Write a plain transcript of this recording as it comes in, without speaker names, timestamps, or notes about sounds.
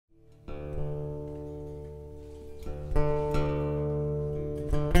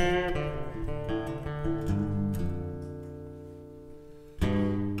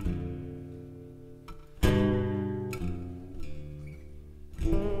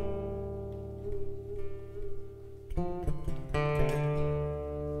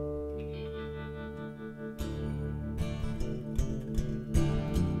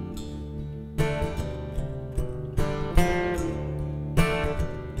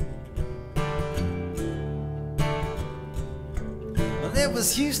It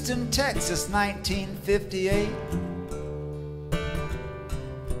was Houston, Texas, 1958,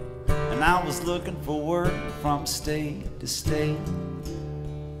 and I was looking for work from state to state.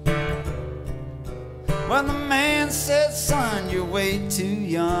 Well, the man said, son, you're way too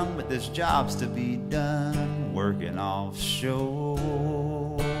young, but there's jobs to be done working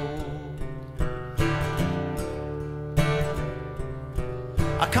offshore.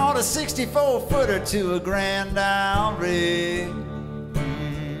 I caught a 64-footer to a Grand Isle rig.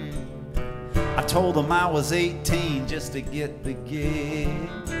 I told them I was 18 just to get the gig.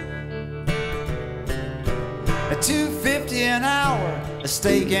 At $2.50 an hour, a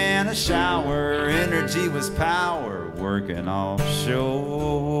steak and a shower, energy was power, working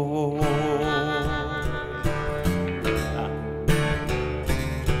offshore.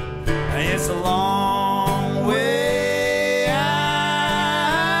 It's a long way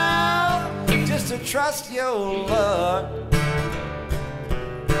out, just to trust your luck.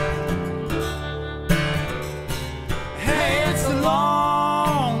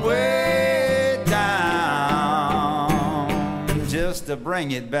 Long way down, just to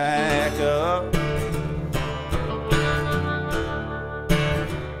bring it back up.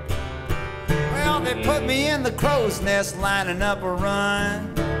 Well, they put me in the crow's nest lining up a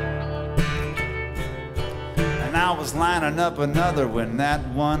run, and I was lining up another when that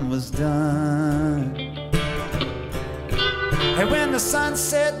one was done. And when the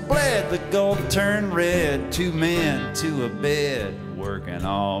sunset bled, the Gulf turned red. 2 men to a bed, working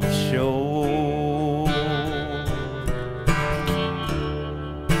offshore.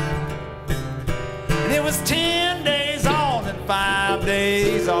 And it was 10 days on and 5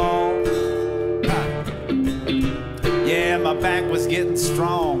 days on. Yeah, my back was getting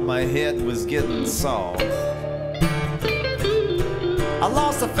strong, my head was getting soft. I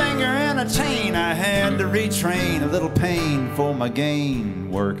lost a finger in a chain, I had to retrain. A little pain for my gain,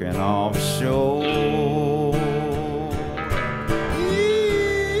 working offshore.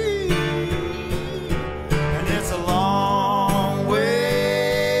 And it's a long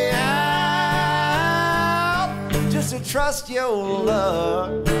way out, just to trust your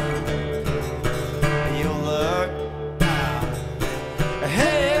luck. Your luck.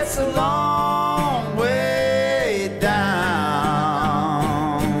 Hey, it's a long way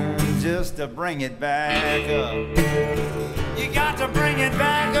down, just to bring it back up. You got to bring it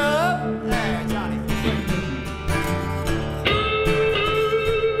back up. There, Johnny.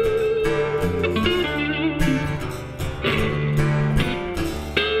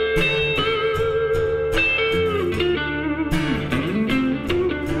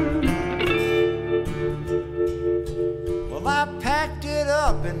 Well, I packed it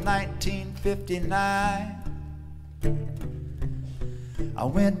up in 1959. I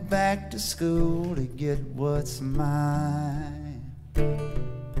went back to school to get what's mine.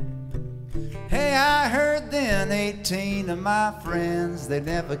 Hey, I heard then 18 of my friends, they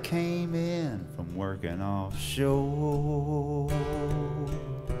never came in from working offshore.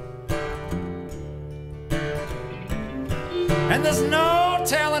 And there's no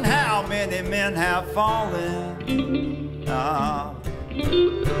telling how many men have fallen.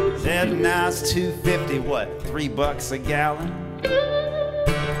 Said now it's $2.50, what, $3 a gallon?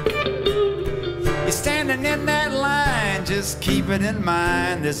 You're standing in that line, just keep it in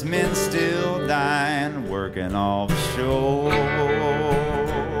mind. There's men still dying, working offshore.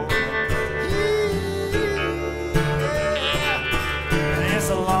 And it's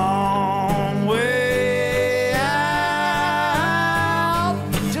a long way out,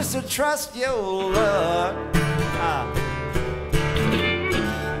 just to trust your luck.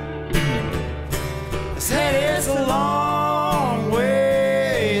 I said it's a long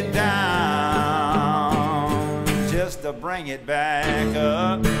way down, just to bring it back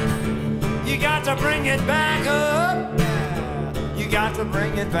up. You got to bring it back up. You got to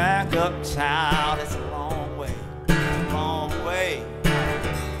bring it back up, child. It's a long way, long way.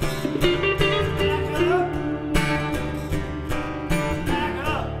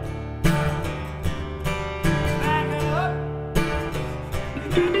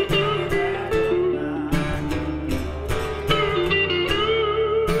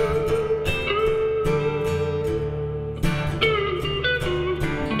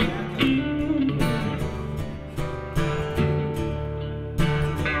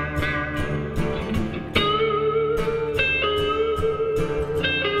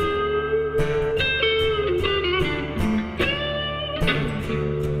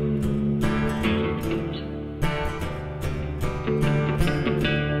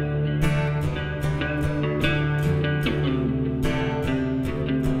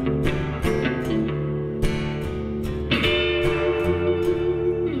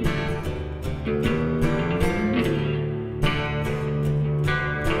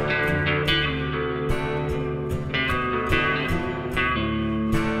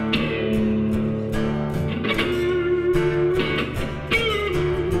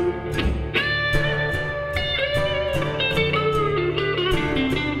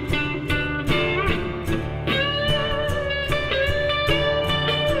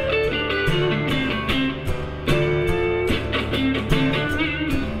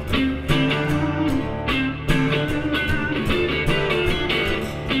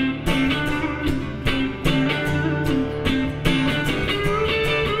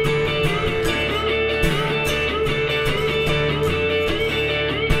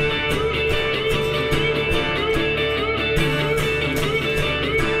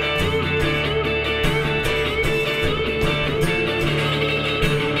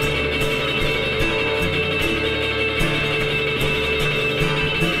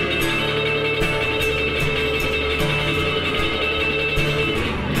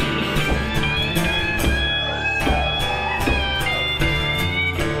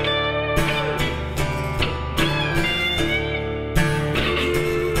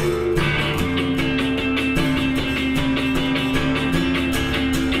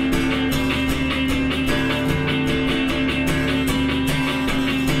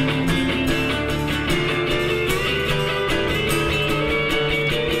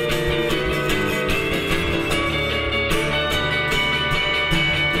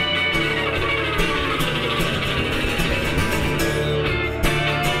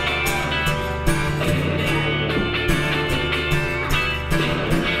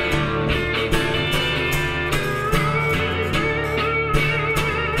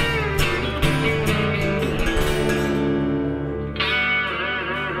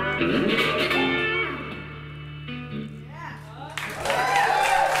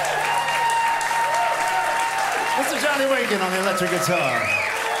 Mr. Johnny Waken on the electric guitar.